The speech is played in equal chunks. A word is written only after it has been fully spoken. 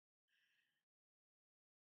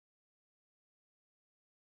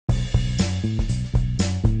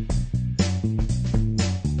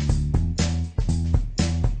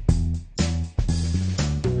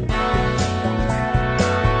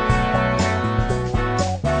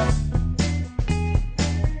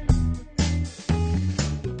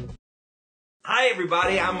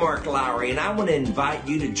everybody, I'm Mark Lowry, and I want to invite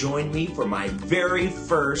you to join me for my very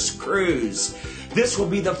first cruise. This will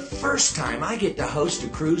be the first time I get to host a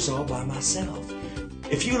cruise all by myself.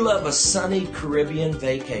 If you love a sunny Caribbean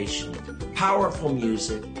vacation, powerful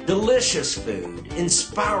music, delicious food,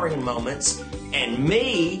 inspiring moments, and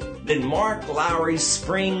me, then Mark Lowry's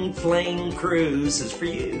Spring Fling Cruise is for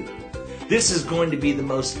you. This is going to be the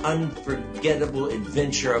most unforgettable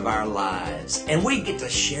adventure of our lives, and we get to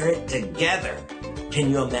share it together. Can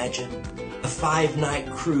you imagine? A 5-night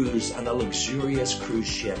cruise on a luxurious cruise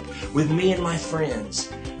ship with me and my friends.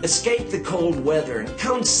 Escape the cold weather and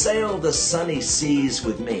come sail the sunny seas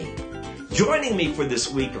with me. Joining me for this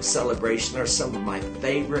week of celebration are some of my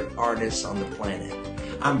favorite artists on the planet.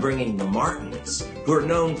 I'm bringing the Martins, who are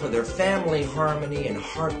known for their family harmony and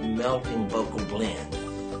heart-melting vocal blend.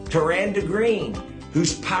 Taranda Green,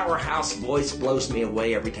 whose powerhouse voice blows me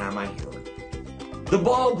away every time I hear her. The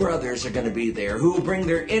Ball Brothers are going to be there, who will bring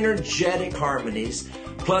their energetic harmonies,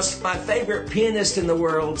 plus my favorite pianist in the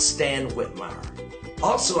world, Stan Whitmire.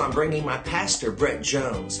 Also, I'm bringing my pastor, Brett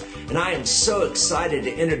Jones, and I am so excited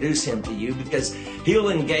to introduce him to you because he'll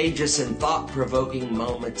engage us in thought-provoking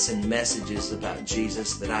moments and messages about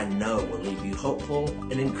Jesus that I know will leave you hopeful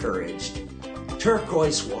and encouraged.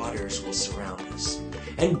 Turquoise waters will surround us,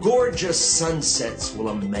 and gorgeous sunsets will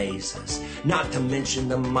amaze us, not to mention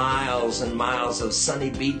the miles and miles of sunny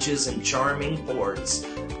beaches and charming ports.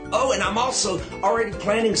 Oh, and I'm also already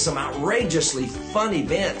planning some outrageously fun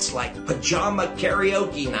events like Pajama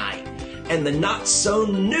Karaoke Night and the Not So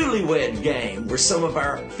Newlywed Game, where some of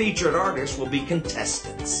our featured artists will be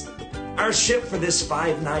contestants. Our ship for this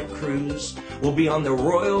 5-night cruise will be on the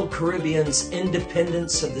Royal Caribbean's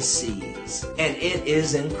Independence of the Seas, and it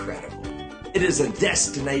is incredible. It is a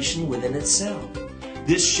destination within itself.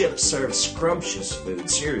 This ship serves scrumptious food.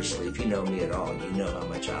 Seriously, if you know me at all, you know how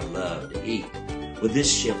much I love to eat. Well,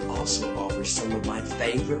 this ship also offers some of my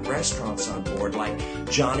favorite restaurants on board, like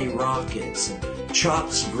Johnny Rockets and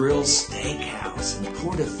Chops Grill Steakhouse and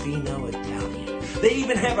Portofino Italian. They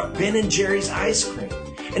even have a Ben & Jerry's ice cream.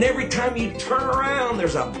 And every time you turn around,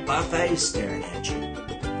 there's a buffet staring at you.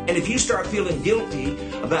 And if you start feeling guilty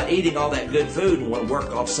about eating all that good food and want to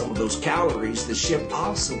work off some of those calories, the ship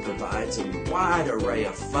also provides a wide array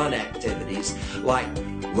of fun activities like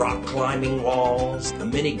rock climbing walls, a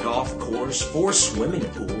mini golf course, 4 swimming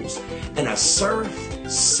pools, and a surf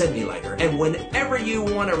simulator. And whenever you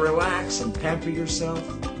want to relax and pamper yourself,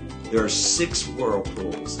 there are 6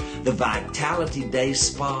 whirlpools, the Vitality Day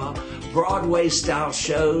Spa, Broadway-style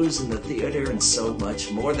shows in the theater, and so much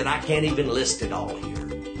more that I can't even list it all here.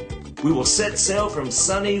 We will set sail from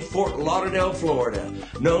sunny Fort Lauderdale, Florida,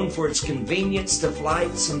 known for its convenience to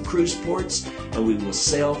flights and cruise ports, and we will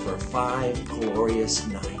sail for 5 glorious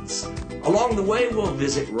nights. Along the way, we'll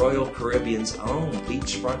visit Royal Caribbean's own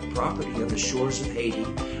beachfront property on the shores of Haiti,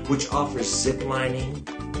 which offers ziplining,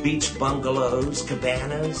 beach bungalows,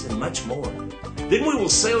 cabanas, and much more. Then we will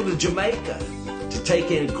sail to Jamaica to take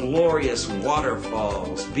in glorious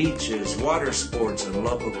waterfalls, beaches, water sports, and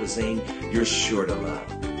local cuisine you're sure to love.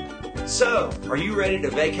 So, are you ready to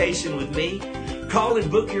vacation with me? Call and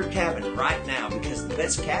book your cabin right now because the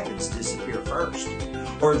best cabins disappear first.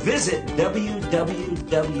 Or visit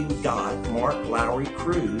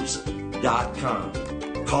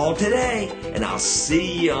www.marklowrycruise.com. Call today and I'll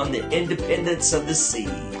see you on the Independence of the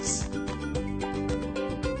Seas.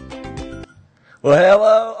 Well,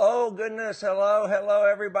 hello. Oh, goodness. Hello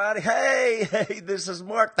everybody. Hey, this is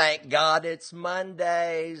Mark. Thank God it's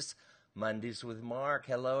Mondays. Mondays with Mark.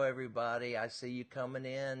 Hello, everybody. I see you coming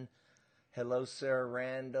in. Hello, Sarah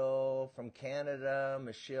Randall from Canada.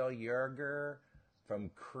 Michelle Yerger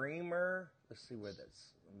from Creamer. Let's see where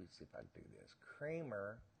that's. Let me see if I can do this.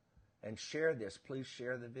 Creamer. And share this. Please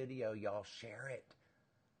share the video. Y'all share it.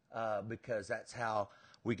 Because that's how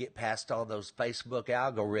we get past all those Facebook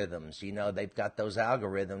algorithms. You know, they've got those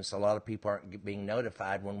algorithms. A lot of people aren't being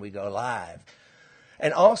notified when we go live.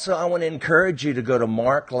 And also, I want to encourage you to go to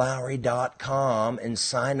marklowry.com and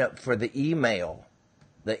sign up for the email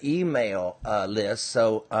list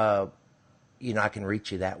so, I can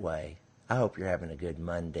reach you that way. I hope you're having a good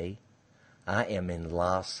Monday. I am in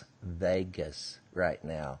Las Vegas right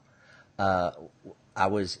now. I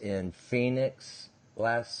was in Phoenix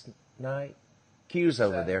last night. Q's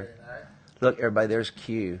over there. Look, everybody, there's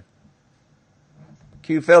Q.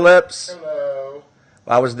 Q Phillips. Hello.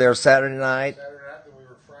 I was there Saturday night.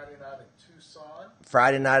 Friday night in Tucson.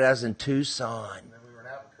 Friday night I was in Tucson. And then we were in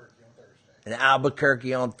Albuquerque on Thursday. and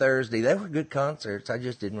Albuquerque on Thursday. They were good concerts. I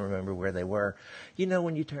just didn't remember where they were. You know,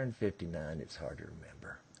 when you turn 59, it's hard to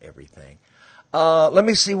remember everything. Let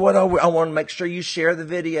me see what I want to make sure you share the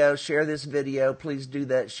video. Share this video. Please do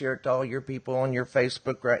that. Share it to all your people on your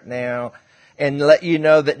Facebook right now. And let you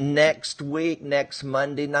know that next week, next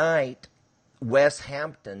Monday night, Wes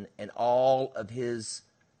Hampton and all of his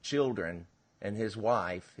children and his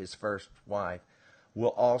wife, his first wife, will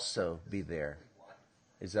also be there.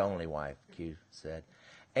 His only wife, Q said.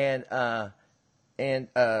 And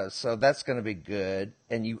so that's going to be good.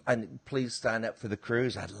 And please sign up for the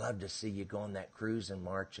cruise. I'd love to see you go on that cruise in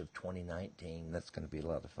March of 2019. That's going to be a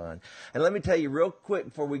lot of fun. And let me tell you real quick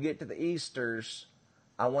before we get to the Easters,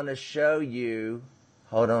 I want to show you,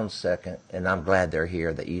 hold on a second, and I'm glad they're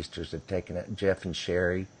here. The Easters have taken it, Jeff and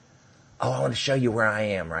Sheri. Oh, I want to show you where I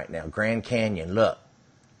am right now. Grand Canyon, look.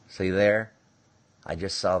 See there? I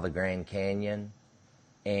just saw the Grand Canyon.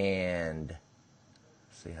 And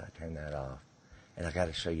see how I turn that off. And I got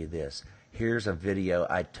to show you this. Here's a video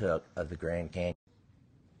I took of the Grand Canyon.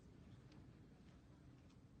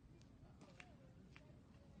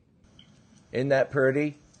 Isn't that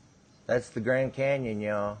pretty? That's the Grand Canyon,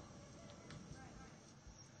 y'all.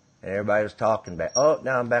 And everybody was talking back. Oh,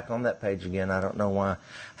 now I'm back on that page again. I don't know why.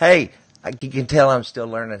 Hey, you can tell I'm still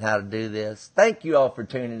learning how to do this. Thank you all for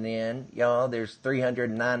tuning in. Y'all, there's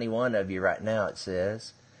 391 of you right now, it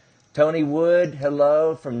says. Tony Wood,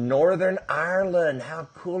 hello, from Northern Ireland. How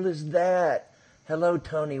cool is that? Hello,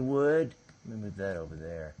 Tony Wood. Let me move that over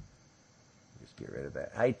there. Just get rid of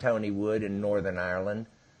that. Hey, Tony Wood in Northern Ireland.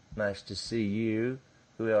 Nice to see you.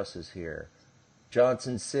 Who else is here?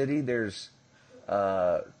 Johnson City, there's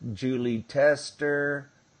Julie Tester.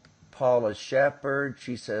 Paula Shepard,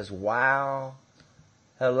 she says, wow.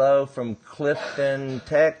 Hello from Clifton,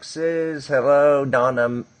 Texas. Hello,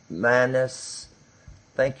 Donna Manis.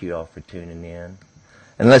 Thank you all for tuning in.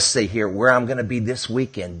 And let's see here where I'm going to be this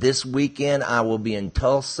weekend. This weekend I will be in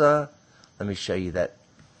Tulsa. Let me show you that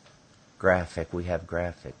graphic. We have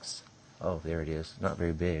graphics. Oh, there it is. Not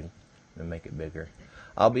very big. Let me make it bigger.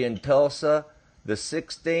 I'll be in Tulsa the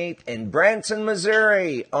 16th in Branson,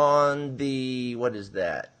 Missouri on the, what is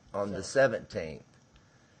that? On the 17th.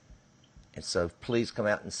 And so please come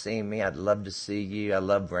out and see me. I'd love to see you. I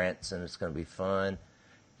love Branson. It's going to be fun.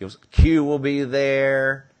 Q will be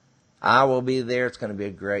there. I will be there. It's going to be a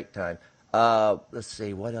great time. Let's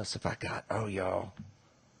see. What else have I got? Oh, y'all.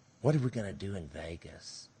 What are we going to do in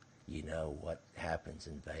Vegas? You know what happens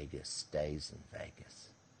in Vegas stays in Vegas.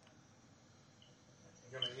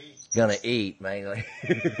 Gonna eat, mainly.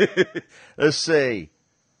 Let's see.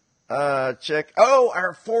 Check. Oh,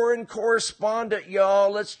 our foreign correspondent,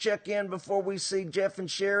 y'all. Let's check in before we see Jeff and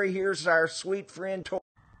Sheri. Here's our sweet friend, Tori.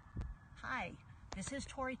 Hi, this is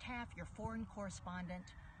Tori Taft, your foreign correspondent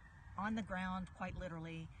on the ground, quite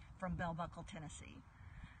literally, from Bell Buckle, Tennessee.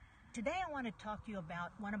 Today I want to talk to you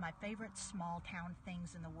about one of my favorite small town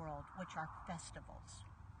things in the world, which are festivals.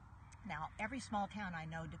 Now, every small town I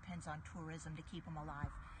know depends on tourism to keep them alive,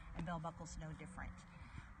 and Bell Buckle's no different.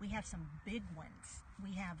 We have some big ones.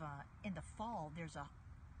 We have, in the fall, there's a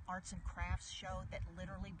arts and crafts show that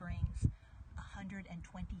literally brings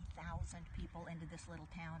 120,000 people into this little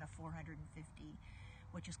town of 450,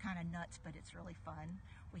 which is kind of nuts, but it's really fun.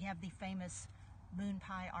 We have the famous Moon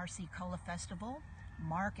Pie RC Cola Festival.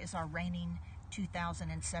 Mark is our reigning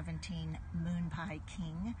 2017 Moon Pie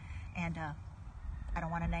King, and I don't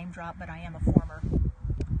want to name drop, but I am a former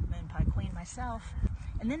Moon Pie Queen myself.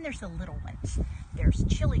 And then there's the little ones. There's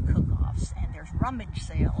chili cook-offs, and there's rummage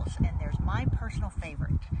sales, and there's my personal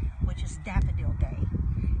favorite, which is Daffodil Day.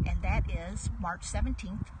 And that is March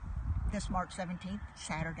 17th, this March 17th,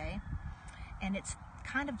 Saturday. And it's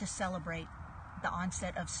kind of to celebrate the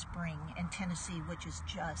onset of spring in Tennessee, which is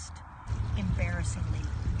just embarrassingly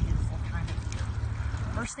beautiful time of year.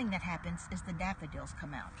 First thing that happens is the daffodils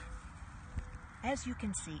come out. As you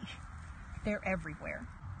can see, they're everywhere.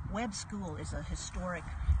 Webb School is a historic,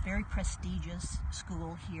 very prestigious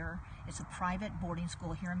school here. It's a private boarding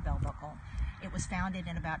school here in Bell Buckle. It was founded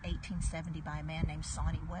in about 1870 by a man named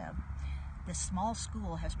Sonny Webb. This small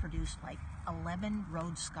school has produced like 11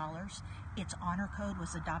 Rhodes Scholars. Its honor code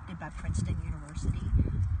was adopted by Princeton University.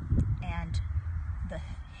 And the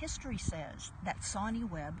history says that Sonny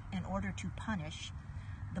Webb, in order to punish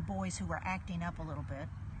the boys who were acting up a little bit,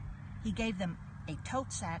 he gave them a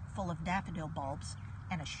tote sack full of daffodil bulbs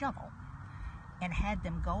and a shovel, and had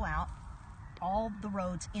them go out all the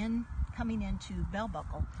roads coming into Bell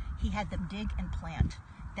Buckle. He had them dig and plant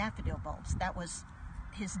daffodil bulbs. That was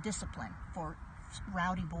his discipline for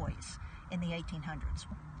rowdy boys in the 1800s.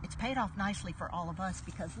 It's paid off nicely for all of us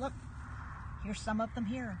because look, here's some of them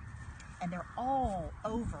here. and they're all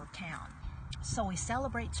over town. So we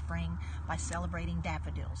celebrate spring by celebrating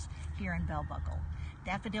daffodils here in Bell Buckle.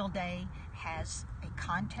 Daffodil Day has a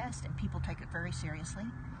contest, and people take it very seriously,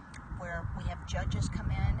 where we have judges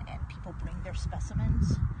come in and people bring their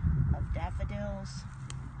specimens of daffodils,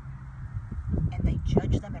 and they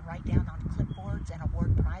judge them and write down on clipboards and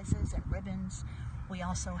award prizes and ribbons. We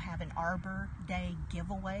also have an Arbor Day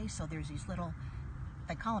giveaway, so there's these little,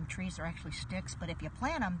 they call them trees, they're actually sticks, but if you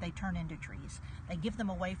plant them, they turn into trees. They give them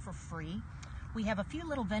away for free. We have a few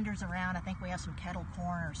little vendors around. I think we have some kettle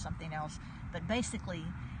corn or something else, but basically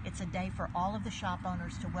it's a day for all of the shop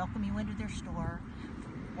owners to welcome you into their store,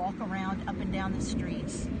 walk around up and down the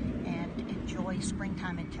streets, and enjoy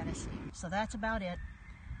springtime in Tennessee. So that's about it.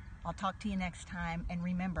 I'll talk to you next time, and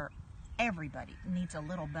remember, everybody needs a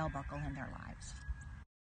little bell buckle in their lives.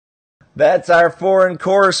 That's our foreign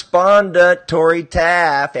correspondent, Tori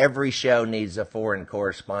Taff. Every show needs a foreign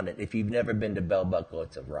correspondent. If you've never been to Bell Buckle,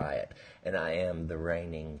 it's a riot. And I am the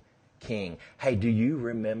reigning king. Hey, do you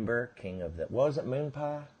remember King of the... Was it Moon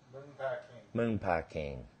Pie? Moon Pie King. Moon Pie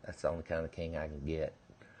King. That's the only kind of king I can get.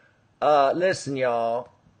 Listen, y'all.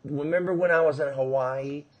 Remember when I was in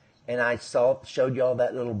Hawaii and I showed y'all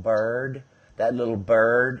that little bird? That little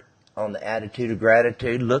bird on the Attitude of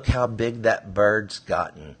Gratitude? Look how big that bird's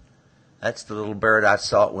gotten. That's the little bird I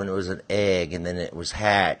saw when it was an egg, and then it was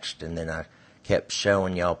hatched, and then I kept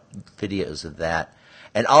showing y'all videos of that.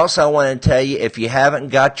 And also I want to tell you, if you haven't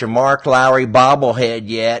got your Mark Lowry bobblehead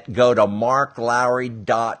yet, go to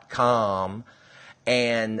marklowry.com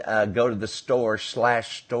and go to the store,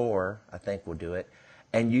 I think we'll do it,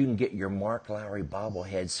 and you can get your Mark Lowry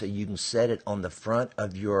bobblehead so you can set it on the front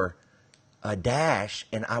of your dash,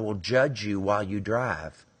 and I will judge you while you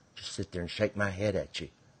drive. Just sit there and shake my head at you.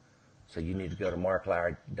 So you need to go to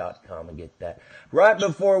marklowry.com and get that. Right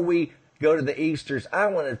before we go to the Easters, I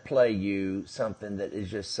want to play you something that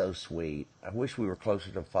is just so sweet. I wish we were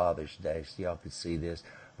closer to Father's Day so y'all could see this.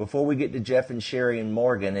 Before we get to Jeff and Sheri and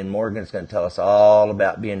Morgan's going to tell us all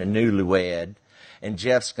about being a newlywed, and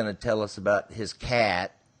Jeff's going to tell us about his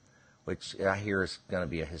cat, which I hear is going to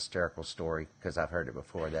be a hysterical story because I've heard it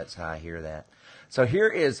before. That's how I hear that. So here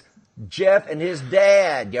is Jeff and his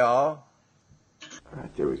dad, y'all. All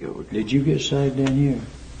right, there we go. Did you get saved down here?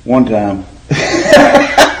 One time.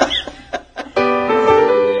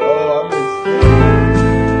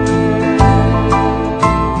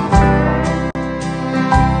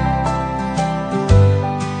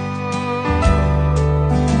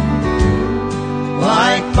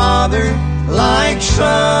 Like father, like son,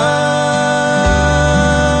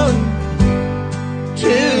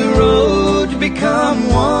 two roads become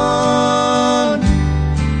one.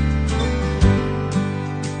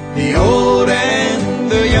 The old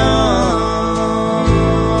and the young,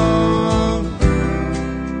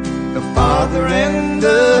 the father and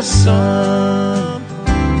the son.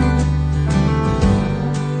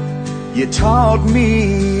 You taught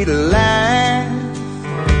me to laugh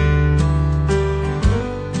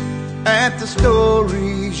at the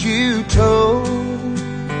stories you told.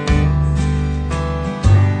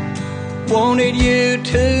 Wanted you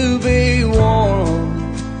to be warm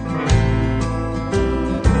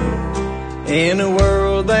in a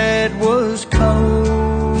world that was cold.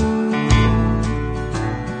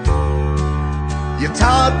 You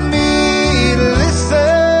taught me to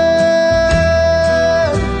listen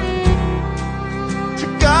to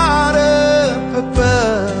God up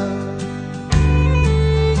above.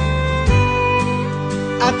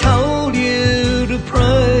 I told you to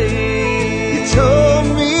pray. You told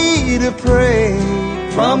me to pray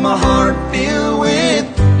from a heart filled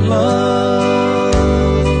with love.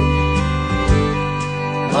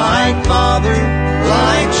 Like father,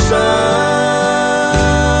 like son,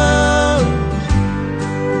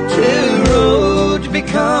 two roads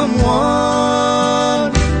become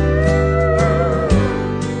one.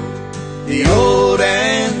 The old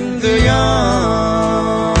and the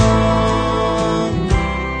young,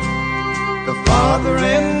 the father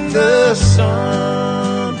and the son.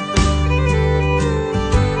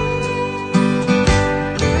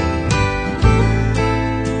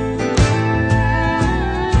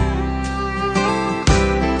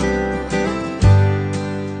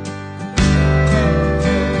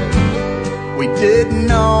 We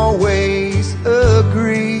didn't always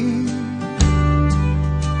agree,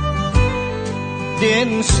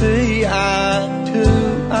 didn't see eye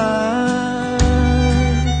to eye.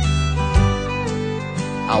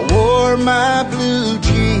 I wore my blue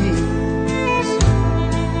jeans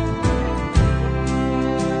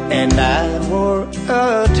and I wore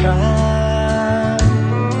a tie.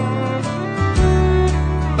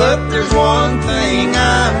 But there's one thing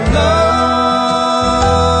I know,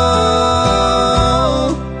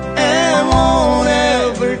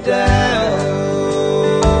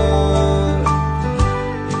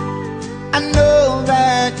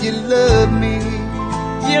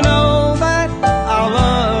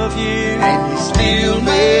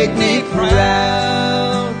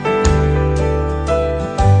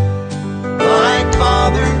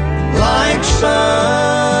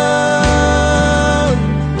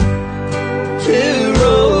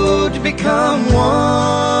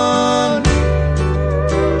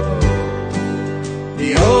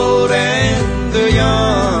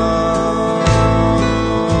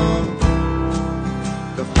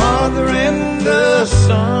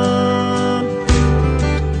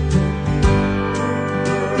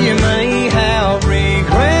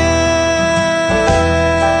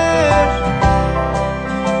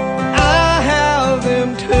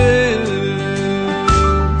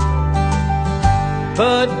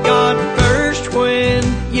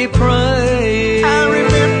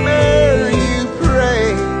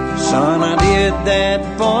 did that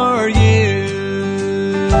for you.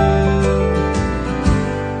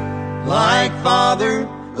 Like father,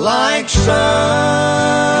 like son,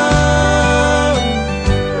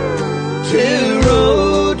 two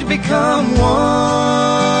roads become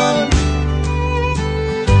one.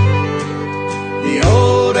 The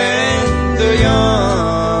old and the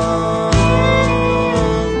young,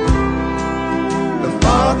 the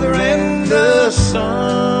father and the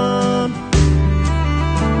son.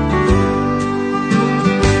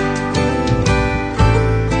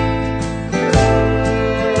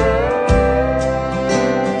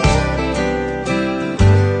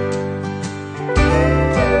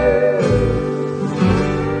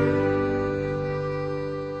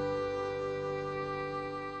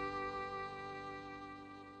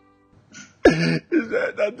 Is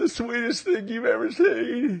that not the sweetest thing you've ever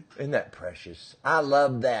seen? Isn't that precious? I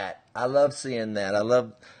love that. I love seeing that. I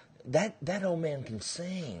love that. That old man can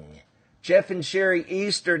sing.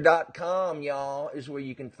 JeffandSheriEaster.com, y'all, is where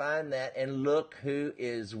you can find that. And look who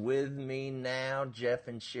is with me now, Jeff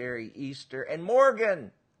and Sheri Easter. And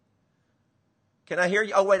Morgan. Can I hear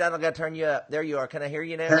you? Oh, wait, I don't got to turn you up. There you are. Can I hear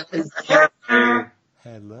you now?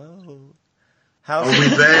 Hello.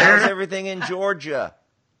 How's everything in Georgia?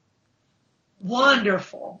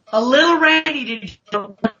 Wonderful. A little rainy,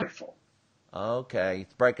 but wonderful. Okay,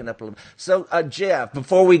 it's breaking up a little. So, Jeff,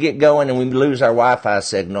 before we get going and we lose our Wi-Fi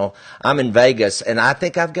signal, I'm in Vegas, and I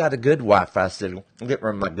think I've got a good Wi-Fi signal. I'm getting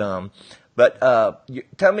rid of my gum. But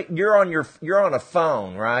tell me, you're on a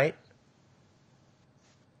phone, right?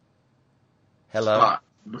 Hello?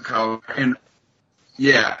 Because,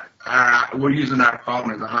 we're using our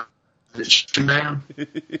phone as a hot. Is it shutting down?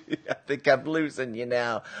 I think I'm losing you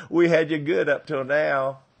now. We had you good up till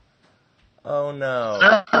now. Oh,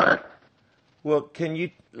 no. Well, can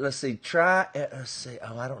you, let's see, try, let's see.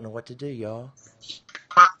 Oh, I don't know what to do, y'all.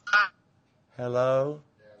 Hello?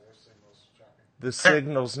 The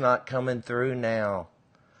signal's not coming through now.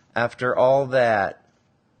 After all that.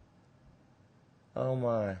 Oh,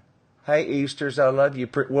 my. Hey, Easters, I love you.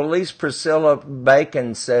 Well, at least Priscilla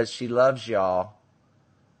Bacon says she loves y'all.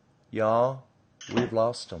 Y'all, we've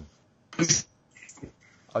lost them.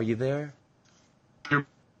 Are you there? Have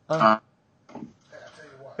one of them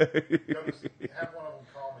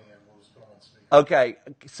call me and we'll just go on speaker. Okay,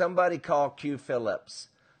 somebody call Q Phillips.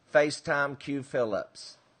 FaceTime Q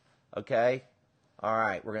Phillips. Okay? All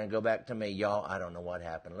right, we're going to go back to me. Y'all, I don't know what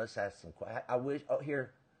happened. Let's ask some questions. I wish,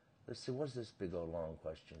 here, let's see, what does this big old long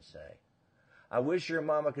question say? I wish your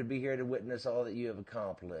mama could be here to witness all that you have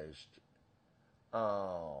accomplished.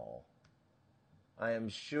 Oh, I am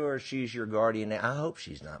sure she's your guardian. I hope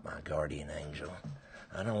she's not my guardian angel.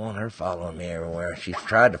 I don't want her following me everywhere. She's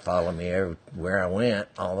tried to follow me everywhere I went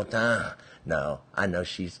all the time. No, I know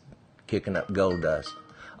she's kicking up gold dust.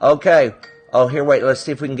 Okay. Oh, here, wait. Let's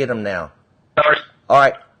see if we can get them now.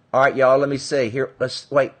 All right, y'all. Let me see. Here,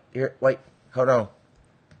 wait. Hold on.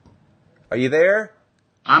 Are you there?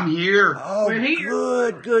 I'm here. Oh, we're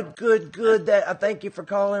here. Good. I thank you for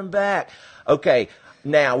calling back. Okay,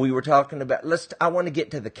 now we were talking about. I want to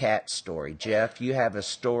get to the cat story. Jeff, you have a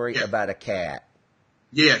story about a cat.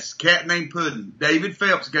 Yes, cat named Puddin'. David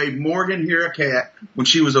Phelps gave Morgan here a cat when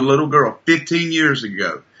she was a little girl 15 years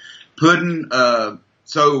ago. Puddin'.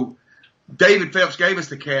 So David Phelps gave us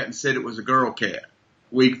the cat and said it was a girl cat.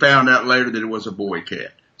 We found out later that it was a boy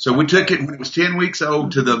cat. So we took it when it was 10 weeks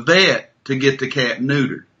old to the vet to get the cat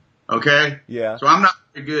neutered. Okay? Yeah. So I'm not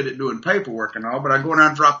very good at doing paperwork and all, but I go down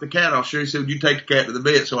and drop the cat off. Sherry said, would you take the cat to the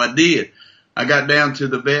vet? So I did. I got down to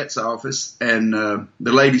the vet's office, and the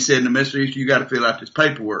lady said to Mr. Easter, you got to fill out this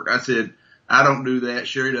paperwork. I said, I don't do that.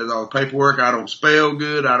 Sherry does all the paperwork. I don't spell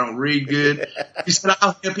good. I don't read good. She said,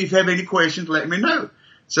 I'll help you if you have any questions. Let me know.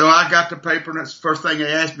 So I got the paper, and that's the first thing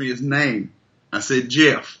they asked me is name. I said,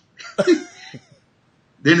 Jeff.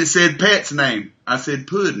 Then it said pet's name. I said,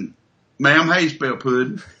 Puddin'. Ma'am, how you spell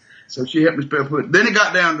Puddin'? So she helped me spell Puddin'. Then it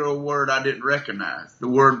got down to a word I didn't recognize. The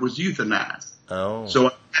word was euthanize. Oh. So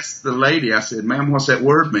I asked the lady, I said, ma'am, what's that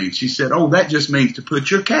word mean? She said, oh, that just means to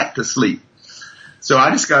put your cat to sleep. So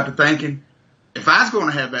I just got to thinking, if I was going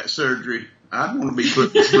to have that surgery, I'd want to be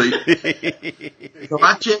put to sleep. So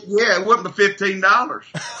I checked, it wasn't but $15.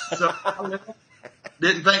 So I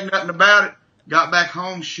didn't think nothing about it. Got back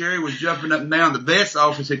home, Sherry was jumping up and down. The vet's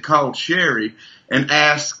office had called Sherry and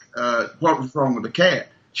asked what was wrong with the cat.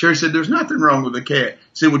 Sherry said, there's nothing wrong with the cat.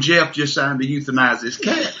 Said, well, Jeff just signed to euthanize this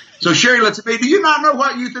cat. So Sherry looks at me, do you not know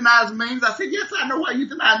what euthanize means? I said, yes, I know what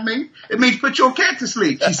euthanize means. It means put your cat to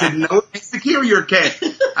sleep. She said, no, it means to kill your cat.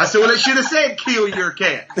 I said, well, it should have said kill your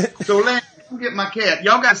cat. So let's get my cat.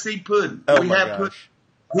 Y'all got to see Puddin'. Oh, we have gosh.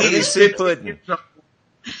 Puddin'. He is 15 Puddin'. years old.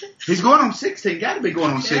 He's going on 16. Got to be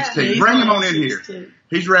going on 16. Yeah, Bring him on in here.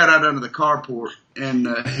 He's right out under the carport, and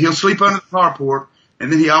he'll sleep under the carport,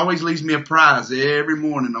 and then he always leaves me a prize every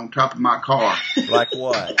morning on top of my car. Like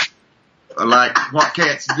what? Like what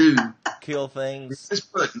cats do. Kill things? This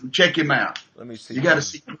Puddin'. Check him out. Let me see. You got to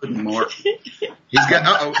see Puddin', Mark. He's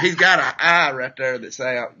got an eye right there that's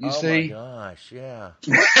out. You see? Oh, my gosh, yeah.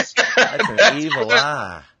 That's an evil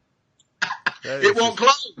eye. It won't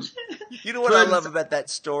close. You know what I love about that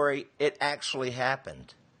story? It actually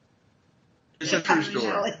happened. It's a true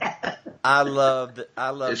story. I love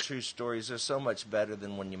true stories. They're so much better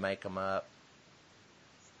than when you make them up.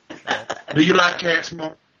 Do you like cats,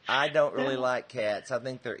 Mark? I don't really like cats. I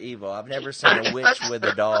think they're evil. I've never seen a witch with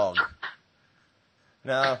a dog.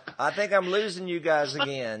 No, I think I'm losing you guys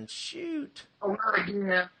again. Shoot. Oh, not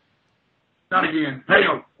again. Not again. Hang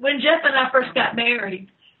on. When Jeff and I first got married,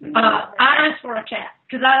 I asked for a cat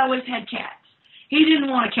because I always had cats. He didn't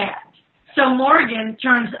want a cat. So Morgan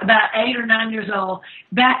turns about 8 or 9 years old,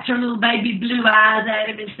 bats her little baby blue eyes at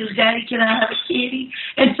him and says, Daddy, can I have a kitty?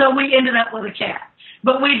 And so we ended up with a cat.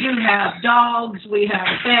 But we do have dogs, we have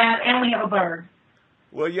a cat, and we have a bird.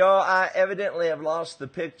 Well, y'all, I evidently have lost the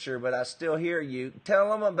picture, but I still hear you. Tell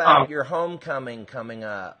them about your homecoming coming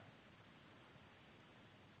up.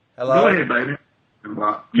 Hello? Go ahead, baby.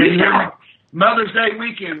 Can you hear me? Mother's Day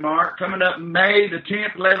weekend, Mark, coming up May the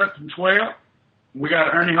 10th, 11th, and 12th. We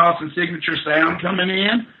got Ernie Hawson Signature Sound coming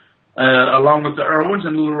in, along with the Irwins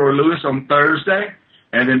and Leroy Lewis on Thursday.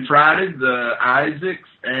 And then Friday, the Isaacs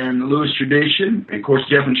and Lewis Tradition. And, of course,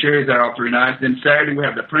 Jeff and Sheri's out all 3 nights. Then Saturday, we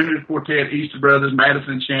have the Primitive Quartet, Easter Brothers,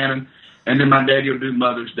 Madison and Shannon. And then my daddy will do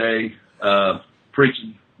Mother's Day,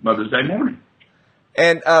 preaching Mother's Day morning.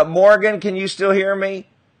 And, Morgan, can you still hear me?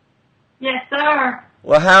 Yes, sir.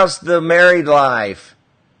 Well, how's the married life?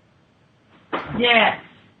 Yes.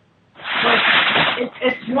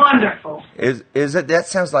 It's wonderful. Is it? That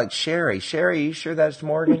sounds like Sheri. Sheri, you sure that's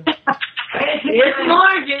Morgan? It's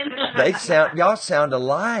Morgan. Y'all sound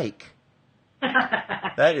alike.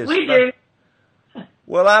 That is we fun. do.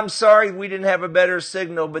 Well, I'm sorry we didn't have a better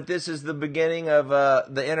signal, but this is the beginning of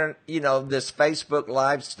this Facebook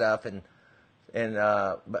Live stuff, and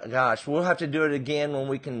gosh, we'll have to do it again when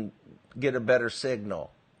we can get a better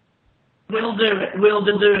signal. We'll do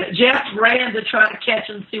it. Jeff ran to try to catch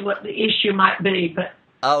and see what the issue might be, but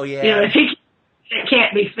if it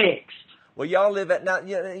can't be fixed. Well, y'all live at now.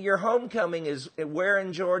 Your homecoming is where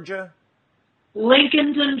in Georgia?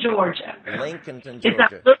 Lincolnton, Georgia. Lincolnton, Georgia. It's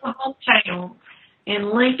our little hometown in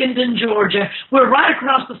Lincolnton, Georgia. We're right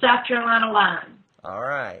across the South Carolina line. All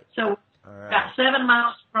right. So about 7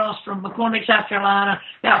 miles across from McCormick, South Carolina,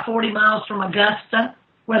 about 40 miles from Augusta,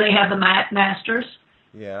 where they have the Masters.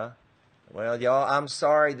 Yeah. Well, y'all, I'm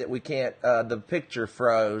sorry that we can't, the picture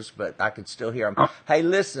froze, but I could still hear them. Hey,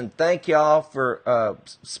 listen, thank y'all for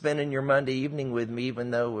spending your Monday evening with me,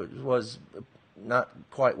 even though it was not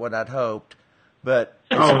quite what I'd hoped, but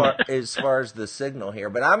as far as the signal here.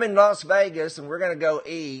 But I'm in Las Vegas, and we're going to go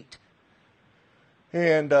eat,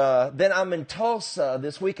 and then I'm in Tulsa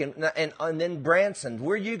this weekend, and then Branson.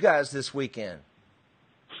 Where are you guys this weekend?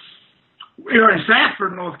 We are in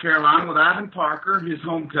Sanford, North Carolina, with Ivan Parker, his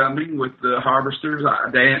homecoming with the Harvesters,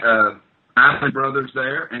 Ivan Brothers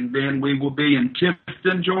there. And then we will be in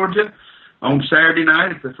Tifton, Georgia, on Saturday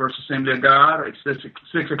night at the First Assembly of God at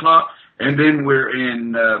 6 o'clock. And then we're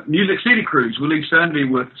in Music City Cruise. We leave Sunday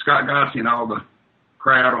with Scott Gotti and all the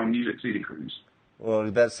crowd on Music City Cruise. Well,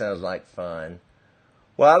 that sounds like fun.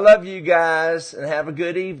 Well, I love you guys, and have a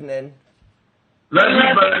good evening. Love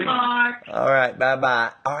you, buddy. All right,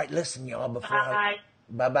 bye-bye. All right, listen, y'all,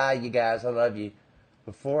 bye-bye, you guys. I love you.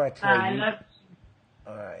 Before I tell you.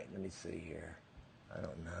 All right, let me see here. I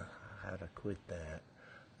don't know how to quit that.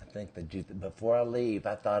 I think before I leave,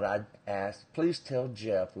 I thought I'd ask, please tell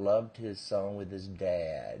Jeff loved his song with his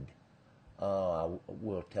dad. Oh, I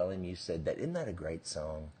will tell him you said that. Isn't that a great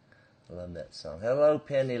song? I love that song. Hello,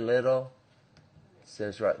 Penny Little. It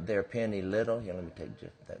says right there, Penny Little. Yeah, let me take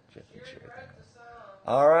Jeff and share that.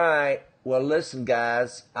 All right. Well, listen,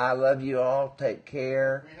 guys. I love you all. Take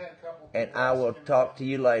care. And I will talk to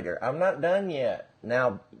you later. I'm not done yet.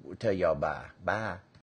 Now, we'll tell y'all bye. Bye.